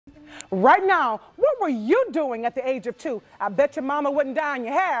Right now, what were you doing at the age of 2? I bet your mama wouldn't dye in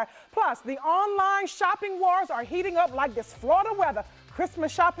your hair. Plus, the online shopping wars are heating up like this Florida weather.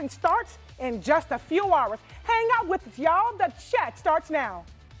 Christmas shopping starts in just a few hours. Hang out with us, y'all. The chat starts now.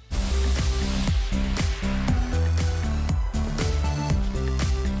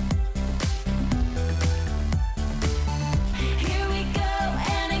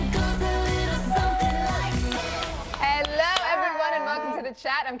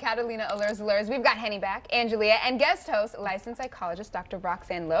 Chat. I'm Catalina Allures. We've got Henny back, Angelia, and guest host, licensed psychologist Dr.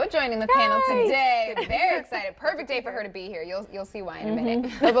 Roxanne Lowe joining the panel today. Very excited. Perfect day for her to be here. You'll see why in a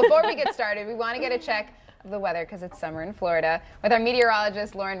minute. But before we get started, we want to get a check of the weather because it's summer in Florida with our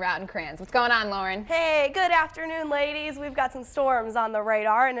meteorologist Lauren Routenkranz. What's going on, Lauren? Hey, good afternoon, ladies. We've got some storms on the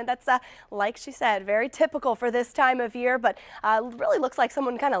radar, and that's, like she said, very typical for this time of year, but really looks like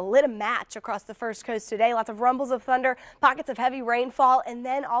someone kind of lit a match across the first coast today. Lots of rumbles of thunder, pockets of heavy rainfall, and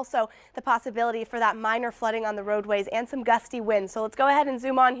then also the possibility for that minor flooding on the roadways and some gusty winds. So let's go ahead and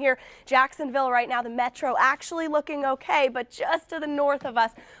zoom on here. Jacksonville right now, the metro actually looking okay, but just to the north of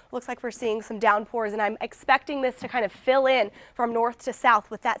us, looks like we're seeing some downpours, and I'm expecting this to kind of fill in from north to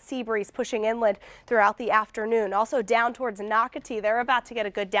south with that sea breeze pushing inland throughout the afternoon. Also down towards Nocatee, they're about to get a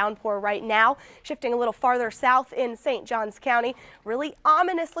good downpour right now, shifting a little farther south in St. Johns County. Really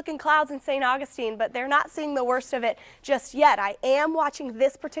ominous looking clouds in St. Augustine, but they're not seeing the worst of it just yet. I am watching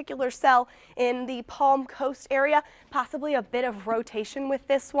this particular cell in the Palm Coast area, possibly a bit of rotation with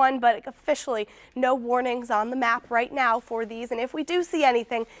this one, but officially no warnings on the map right now for these. And if we do see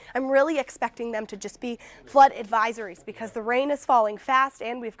anything, I'm really expecting them to just be flood advisories because the rain is falling fast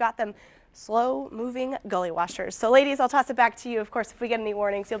and we've got them slow moving gully washers. So ladies, I'll toss it back to you. Of course, if we get any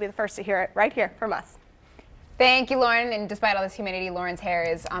warnings, you'll be the first to hear it right here from us. Thank you, Lauren. And despite all this humidity, Lauren's hair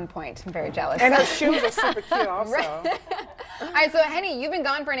is on point. I'm very jealous. And her shoes are super cute also. Right. All right, so Henny, you've been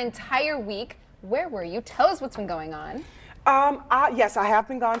gone for an entire week. Where were you? Tell us what's been going on. Yes, I have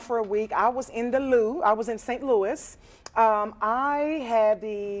been gone for a week. I was in the Lou. I was in St. Louis. I had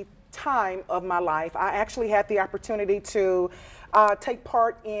the time of my life. I actually had the opportunity to take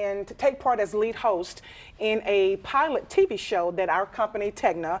part as lead host in a pilot TV show that our company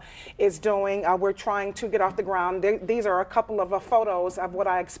Tegna is doing. We're trying to get off the ground. These are a couple of photos of what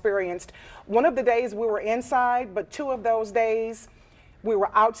I experienced. One of the days we were inside, but 2 of those days we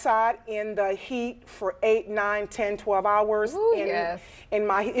were outside in the heat for 8, 9, 10, 12 hours. Ooh, yes.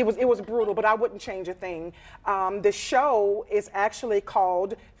 It was brutal, but I wouldn't change a thing. The show is actually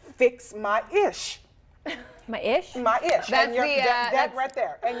called Fix My Ish. My ish? My ish. That's that right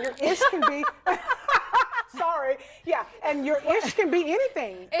there. And your ish can be sorry. Yeah, and your ish can be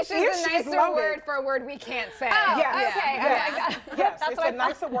anything. Ish is a nicer word for a word we can't say. Oh, yes. okay. Yes. Yes, it's a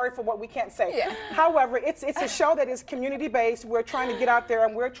nicer word for what we can't say. Yeah. However, it's a show that is community-based. We're trying to get out there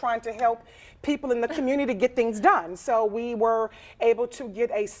and we're trying to help people in the community get things done. So we were able to get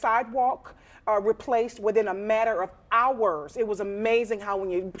a sidewalk replaced within a matter of hours. It was amazing how when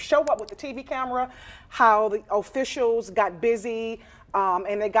you show up with the TV camera, how the officials got busy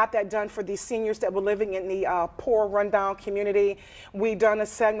and they got that done for these seniors that were living in the poor, rundown community. We done a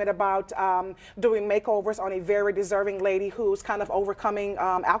segment about doing makeovers on a very deserving lady who's kind of overcoming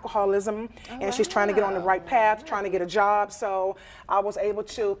alcoholism, and she's trying to get on the right path, trying to get a job. So I was able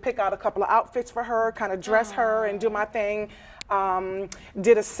to pick out a couple of outfits for her, kind of dress her and do my thing.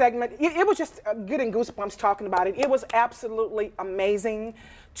 Did a segment. It was just getting goosebumps talking about it. It was absolutely amazing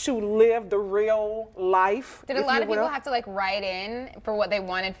to live the real life. Did a lot of people have to like write in for what they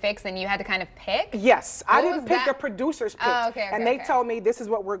wanted fixed and you had to kind of pick? Yes, I didn't pick, the producers picked. Oh, okay, and they told me this is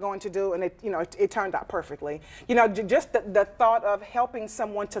what we're going to do, and it turned out perfectly. You know, just the thought of helping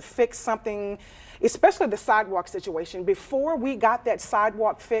someone to fix something, especially the sidewalk situation. Before we got that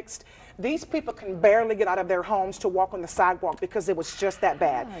sidewalk fixed, these people can barely get out of their homes to walk on the sidewalk because it was just that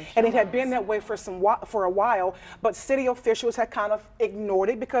bad. Oh, and it had been that way for a while, but city officials had kind of ignored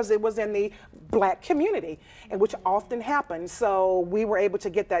it because it was in the black community, and which often happens. So we were able to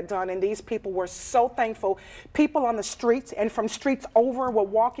get that done, and these people were so thankful. People on the streets and from streets over were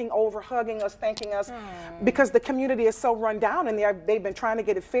walking over, hugging us, thanking us, because the community is so run down, and they've been trying to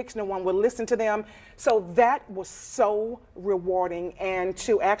get it fixed. No one would listen to them. So that was so rewarding, and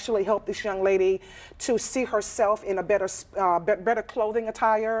to actually help this young lady to see herself in a better clothing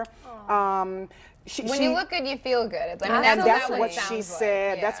attire. When you look good, you feel good. I mean, that's what she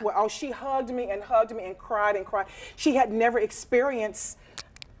said. Yeah. That's what. She hugged me and cried and cried. She had never experienced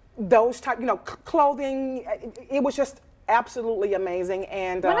those type, clothing. It was just absolutely amazing.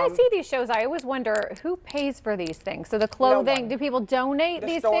 And when I see these shows, I always wonder who pays for these things. So the clothing, do people donate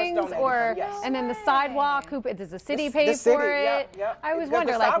these things, or and then the sidewalk? Who does the city pay for it? I always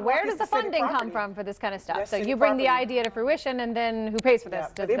wonder, like, where does the funding come from for this kind of stuff? So you bring the idea to fruition, and then who pays for this?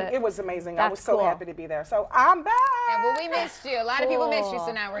 It was amazing. I was so happy to be there. So I'm back. Yeah, well, we missed you. A lot of people missed you,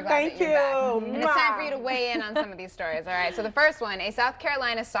 so now we're glad that you're back. And it's time for you to weigh in on some of these stories. All right. So the first one: a South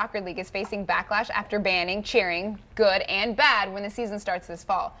Carolina soccer league is facing backlash after banning cheering, good and bad, when the season starts this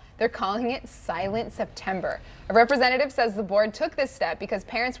fall. They're calling it Silent September. A representative says the board took this step because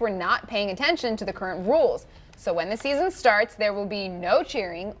parents were not paying attention to the current rules. So when the season starts, there will be no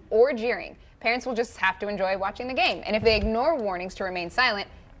cheering or jeering. Parents will just have to enjoy watching the game. And if they ignore warnings to remain silent,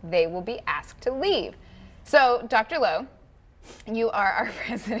 they will be asked to leave. So, Dr. Lowe, you are our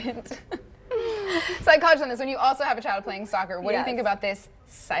resident psychologist on this one. You also have a child playing soccer. What do you think about this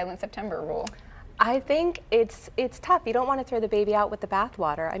Silent September rule? I think it's tough. You don't want to throw the baby out with the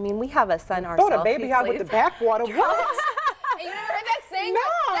bathwater. I mean, we have a son ourselves. Throw the baby out with the bathwater? What? You never heard that saying?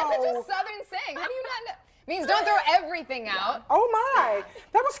 No. That's such a Southern saying. How do you not know? It means don't throw everything out. Oh my,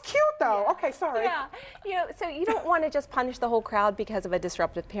 that was cute though. Okay, sorry. Yeah, you know, so you don't want to just punish the whole crowd because of a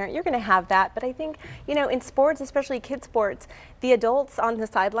disruptive parent. You're going to have that, but I think, you know, in sports, especially kids sports, the adults on the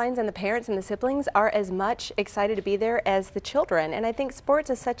sidelines and the parents and the siblings are as much excited to be there as the children. And I think sports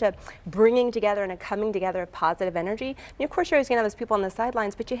is such a bringing together and a coming together of positive energy. I mean, of course, you're always going to have those people on the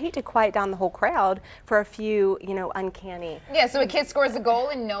sidelines, but you hate to quiet down the whole crowd for a few, you know, uncanny. Yeah, so a kid scores a goal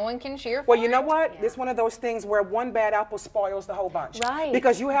and no one can cheer for Well, you know what? It's one of those things where one bad apple spoils the whole bunch. Right.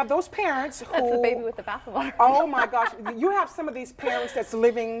 Because you have those parents who... That's the baby with the bathwater. Oh my gosh. You have some of these parents that's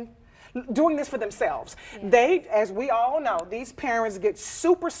doing this for themselves. They, as we all know, these parents get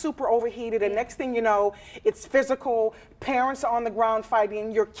super, super overheated, and next thing you know, it's physical. Parents are on the ground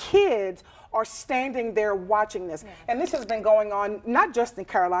fighting. Your kids are standing there watching this. And this has been going on not just in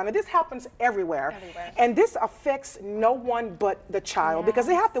Carolina, this happens everywhere. And this affects no one but the child because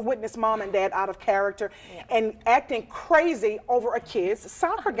they have to witness mom and dad out of character and acting crazy over a kid's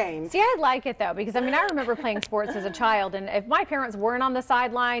soccer game. See, I like it though, because I mean, I remember playing sports as a child, and if my parents weren't on the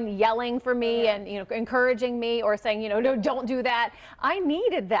sideline yelling for me and, you know, encouraging me or saying, you know, no, don't do that, I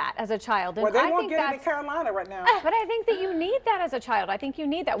needed that as a child. And Well, they I won't think get it in that's, Carolina right now. but I think that you need that as a child. I think you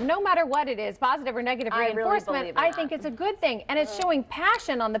need that, no matter what it is, positive or negative reinforcement. I think it's a good thing, and it's showing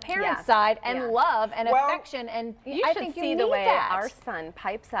passion on the parents' side and love and affection. And I think you see need the way that. our son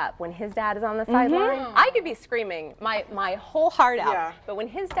pipes up when his dad is on the sideline. I could be screaming my whole heart out, but when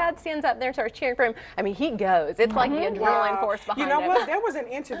his dad stands up there and starts cheering for him, I mean, he goes. It's like the adrenaline force behind You know him. what? There was an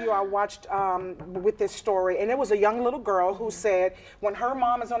interview I watched with this story, and it was a young little girl who said when her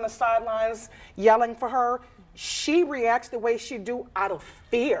mom is on the sidelines yelling for her, she reacts the way she do out of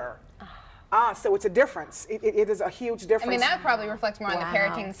fear. So it's a difference. It is a huge difference. I mean, that probably reflects more on the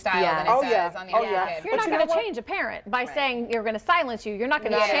parenting style than it does on the other kid. You're not going to change a parent by saying you're going to silence you. You're not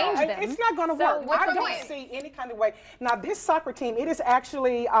going to change them. It's not going to work. I don't see any kind of way. Now, this soccer team, it is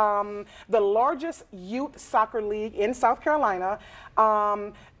actually the largest youth soccer league in South Carolina.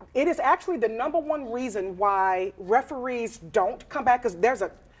 It is actually the #1 reason why referees don't come back, because there's a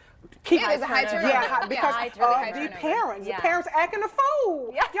there's a high turnover. Because the parents acting a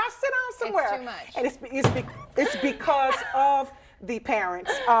fool. Y'all sit down somewhere. It's too much. And it's because of the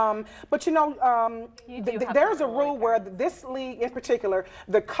parents. But you know, there's a rule where this league in particular,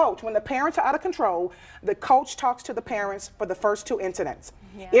 the coach, when the parents are out of control, the coach talks to the parents for the first 2 incidents.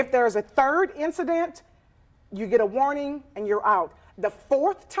 If there's a 3rd incident, you get a warning and you're out. The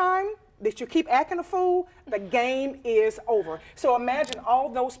 4th time that you keep acting a fool, the game is over. So imagine all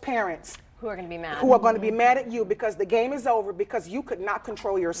those parents who are going to be mad. Who are going to be mad at you because the game is over because you could not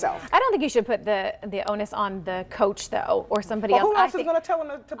control yourself. I don't think you should put the onus on the coach though, or somebody else. Who else is going to tell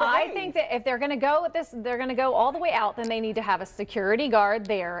them to behave? I think that if they're going to go with this, they're going to go all the way out, then they need to have a security guard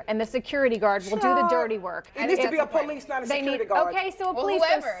there, and the security guard will do the dirty work. It needs to be a police, not a security guard. Okay, so a police,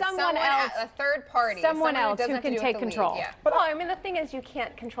 someone else, a third party, someone else who can take control. But I mean, the thing is, you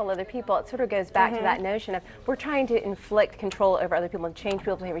can't control other people. It sort of goes back to that notion of we're trying to inflict control over other people and change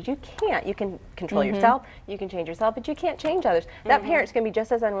people's behaviors. You can't. You can control yourself, you can change yourself, but you can't change others. That parent's going to be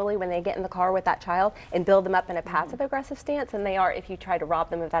just as unruly when they get in the car with that child and build them up in a passive-aggressive stance than they are if you try to rob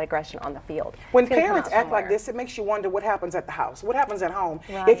them of that aggression on the field. When parents act like this, it makes you wonder what happens at the house, what happens at home.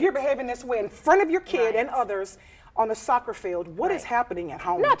 If you're behaving this way in front of your kid and others on a soccer field, what is happening at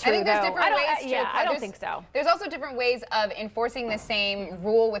home? Not true, I think there's different ways I don't think so. There's also different ways of enforcing the same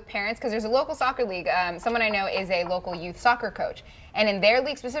rule with parents, because there's a local soccer league. Someone I know is a local youth soccer coach, and in their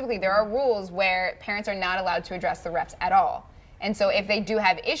league specifically, there are rules where parents are not allowed to address the refs at all. And so if they do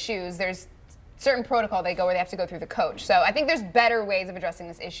have issues, there's certain protocol they go where they have to go through the coach. So I think there's better ways of addressing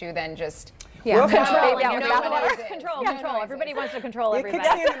this issue than just control. Control. Everybody wants to control everybody.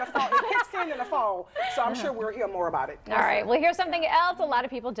 It kicks in the fall. So I'm sure we'll hear more about it. All right. Well, here's something else a lot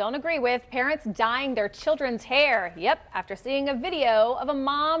of people don't agree with. Parents dyeing their children's hair. Yep. After seeing a video of a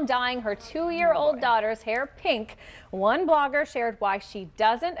mom dyeing her 2-year-old daughter's hair pink, one blogger shared why she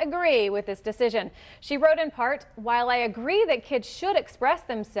doesn't agree with this decision. She wrote in part, "While I agree that kids should express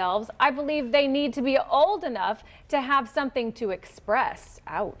themselves, I believe they need to be old enough to have something to express."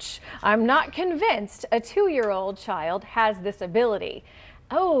 Ouch. "I'm not convinced a 2-year-old child has this ability."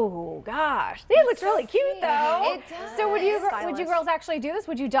 Oh gosh, it looks really cute though. It does. So would you girls actually do this?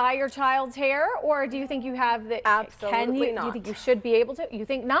 Would you dye your child's hair, or do you think you have the? Absolutely not. Do you think you should be able to? You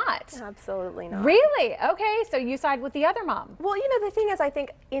think not? Absolutely not. Really? Okay, so you side with the other mom. Well, you know, the thing is, I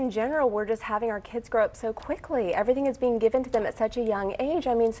think in general we're just having our kids grow up so quickly. Everything is being given to them at such a young age.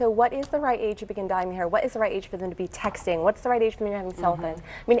 I mean, so what is the right age to begin dyeing their hair? What is the right age for them to be texting? What's the right age for them to be having cell phones?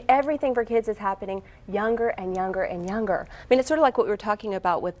 I mean, everything for kids is happening younger and younger and younger. I mean, it's sort of like what we were talking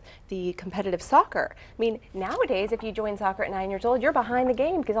about with the competitive soccer. I mean, nowadays, if you join soccer at 9 years old, you're behind the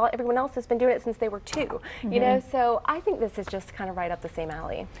game because everyone else has been doing it since they were 2. You know, so I think this is just kind of right up the same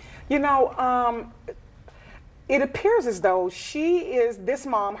alley. You know, it appears as though this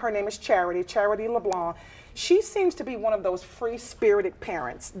mom, her name is Charity LeBlanc. She seems to be one of those free-spirited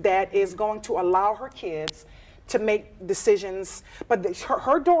parents that is going to allow her kids to make decisions. But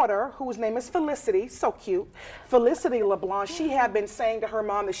her daughter, whose name is Felicity, so cute, Felicity LeBlanc, she had been saying to her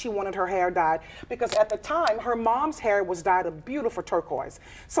mom that she wanted her hair dyed because at the time her mom's hair was dyed a beautiful turquoise.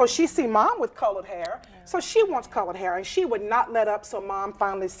 So she see mom with colored hair, so she wants colored hair, and she would not let up, so mom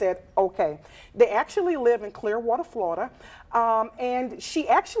finally said, okay. They actually live in Clearwater, Florida, and she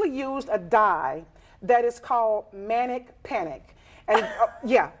actually used a dye that is called Manic Panic. And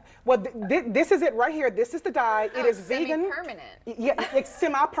yeah. Well, this is it right here. This is the dye. It is vegan. Semi-permanent. Yeah, it's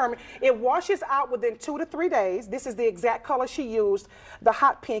semi-permanent. It washes out within 2 to 3 days. This is the exact color she used, the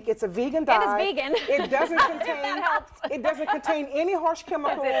hot pink. It's a vegan dye. It is vegan. It doesn't contain. It doesn't contain any harsh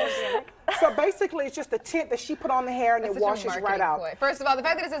chemicals. So basically, it's just a tint that she put on the hair, and it washes right out. Ploy. First of all, the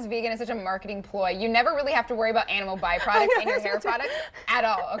fact that it says vegan is such a marketing ploy. You never really have to worry about animal byproducts in your hair products at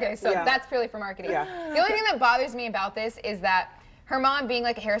all. Okay, so that's purely for marketing. Yeah. The only thing that bothers me about this is that her mom being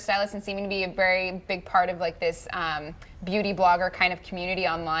like a hairstylist and seeming to be a very big part of like this beauty blogger kind of community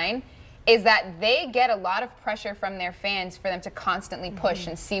online is that they get a lot of pressure from their fans for them to constantly push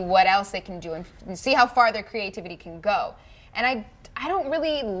and see what else they can do and see how far their creativity can go. And I don't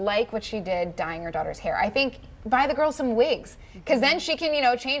really like what she did dyeing her daughter's hair. I think buy the girl some wigs because then she can, you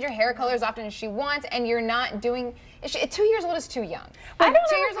know, change her hair color as often as she wants and you're not doing 2 years old is too young. I don't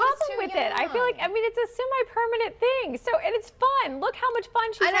have a problem with it. I feel like, I mean, it's a semi-permanent thing. So, and it's fun. Look how much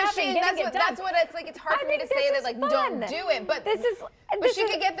fun she's having getting it done. That's what it's like. It's hard for me to say that, like, don't do it. But she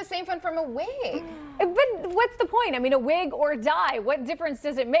could get the same fun from a wig. But what's the point? I mean, a wig or dye, what difference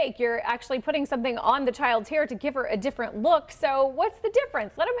does it make? You're actually putting something on the child's hair to give her a different look. So what's the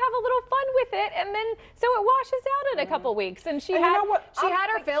difference? Let them have a little fun with it, and then so it washes out in a couple weeks. And she had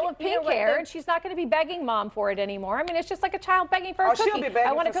her fill of pink hair, and she's not going to be begging mom for it anymore. I mean, it's just like a child begging for a cookie. She'll be begging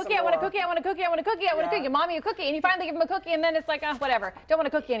I want a cookie, I want a cookie, I want a cookie, I want a cookie, I want a cookie. Mommy, a cookie. And you finally give them a cookie, and then it's like, whatever. Don't want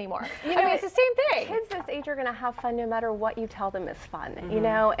a cookie anymore. You know, I mean, it's the same thing. Kids this age are going to have fun no matter what you tell them is fun, you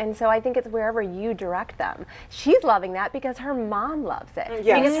know? And so I think it's wherever you direct them. She's loving that because her mom loves it.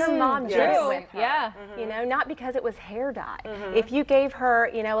 Yes. Because her mom did it with her. Yeah. You know, not because it was hair dye. If you gave her,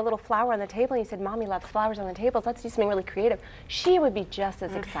 you know, a little flower on the table and you said, Mommy loves flowers on the table, let's do something really creative, she would be just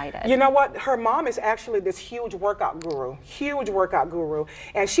as excited. You know what? Her mom is actually this huge workout guru,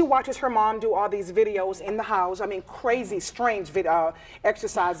 and she watches her mom do all these videos in the house. I mean, crazy, strange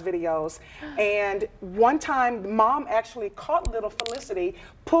exercise videos. And one time, mom actually caught little Felicity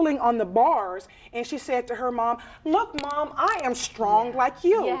pulling on the bars, and she said to her mom, "Look, Mom, I am strong like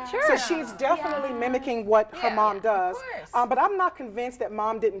you." Yeah. So she's definitely mimicking what her mom does. But I'm not convinced that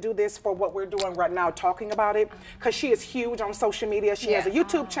mom didn't do this for what we're doing right now, talking about it, because she is huge on social media. She has a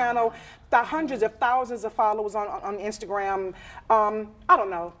YouTube channel, hundreds of thousands of followers on Instagram. I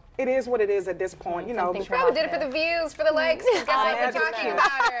don't know. It is what it is at this point, you know. She probably did it for the views, for the likes. Guess what we're talking about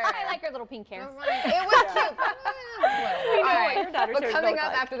her. I like her little pink hair. It was cute. All right, but coming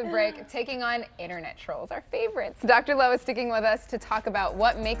up after the break, taking on internet trolls, our favorites. Dr. Lowe is sticking with us to talk about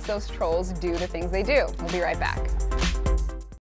what makes those trolls do the things they do. We'll be right back.